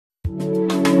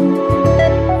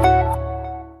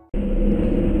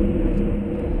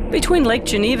Between Lake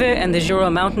Geneva and the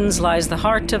Jura Mountains lies the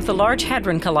heart of the Large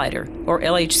Hadron Collider, or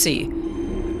LHC,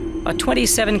 a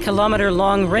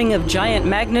 27-kilometer-long ring of giant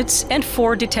magnets and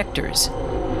 4 detectors.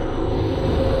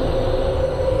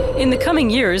 In the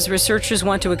coming years, researchers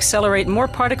want to accelerate more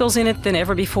particles in it than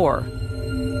ever before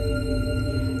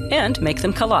and make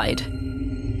them collide.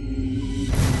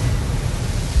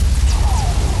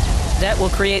 That will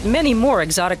create many more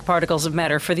exotic particles of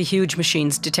matter for the huge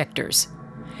machine's detectors.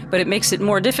 But it makes it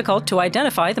more difficult to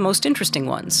identify the most interesting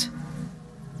ones.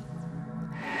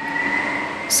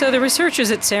 So the researchers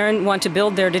at Cern want to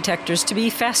build their detectors to be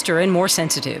faster and more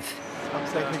sensitive.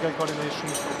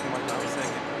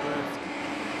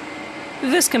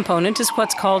 This component is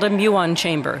what's called a muon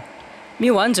chamber.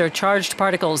 Muons are charged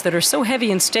particles that are so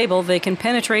heavy and stable they can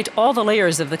penetrate all the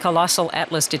layers of the colossal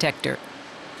Atlas detector.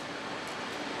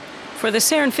 For the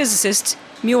Cern physicists,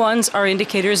 muons are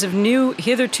indicators of new,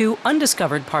 hitherto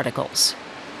undiscovered particles.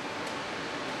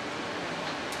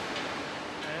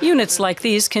 Units like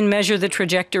these can measure the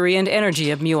trajectory and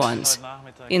energy of muons.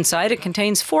 Inside, it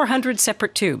contains 400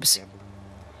 separate tubes.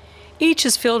 Each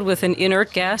is filled with an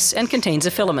inert gas and contains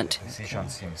a filament.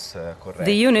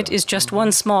 The unit is just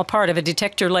one small part of a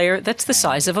detector layer that's the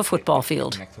size of a football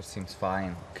field.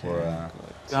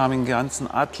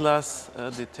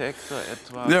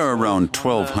 There are around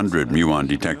 1,200 muon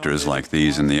detectors like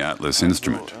these in the Atlas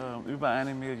instrument.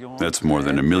 That's more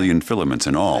than 1 million filaments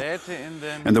in all.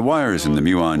 And the wires in the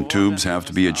muon tubes have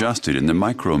to be adjusted in the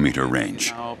micrometer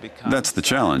range. That's the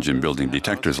challenge in building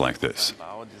detectors like this.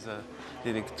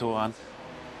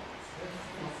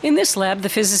 In this lab, the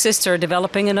physicists are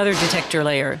developing another detector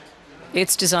layer.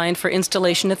 It's designed for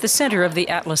installation at the center of the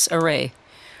Atlas array,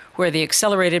 where the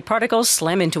accelerated particles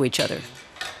slam into each other.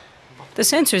 The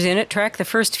sensors in it track the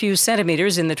first few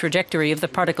centimeters in the trajectory of the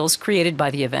particles created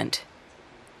by the event.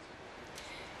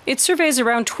 It surveys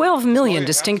around 12 million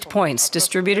distinct points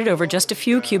distributed over just a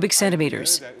few cubic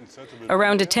centimeters.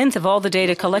 Around 1/10 of all the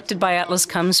data collected by Atlas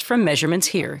comes from measurements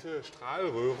here.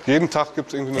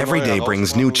 Every day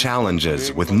brings new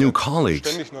challenges with new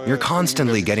colleagues. You're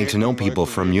constantly getting to know people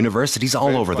from universities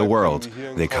all over the world.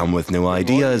 They come with new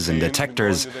ideas and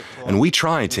detectors, and we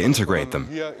try to integrate them.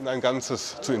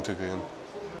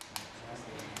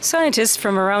 Scientists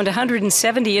from around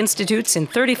 170 institutes in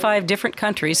 35 different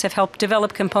countries have helped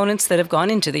develop components that have gone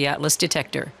into the Atlas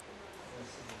detector.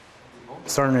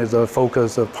 Cern is a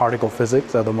focus of particle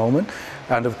physics at the moment,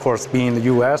 and of course, being in the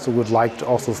US, we would like to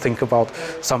also think about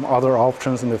some other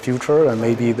options in the future, and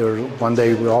maybe one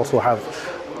day we'll also have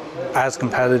as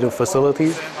competitive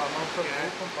facilities.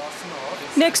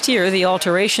 Next year, the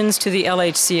alterations to the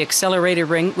LHC accelerator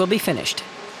ring will be finished.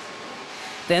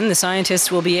 Then the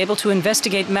scientists will be able to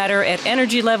investigate matter at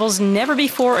energy levels never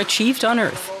before achieved on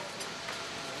Earth.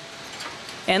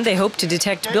 And they hope to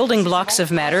detect building blocks of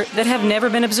matter that have never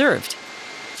been observed.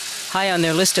 High on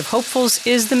their list of hopefuls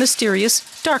is the mysterious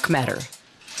dark matter.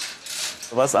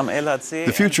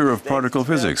 The future of particle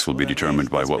physics will be determined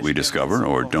by what we discover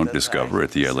or don't discover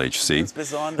at the LHC,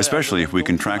 especially if we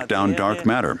can track down dark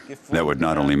matter. That would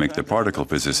not only make the particle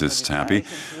physicists happy,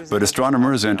 but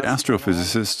astronomers and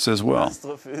astrophysicists as well.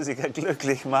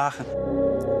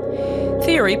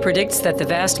 Theory predicts that the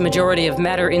vast majority of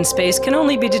matter in space can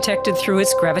only be detected through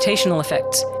its gravitational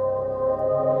effects.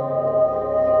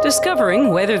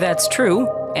 Discovering whether that's true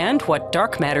and what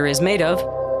dark matter is made of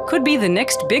could be the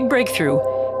next big breakthrough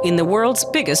in the world's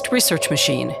biggest research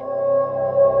machine.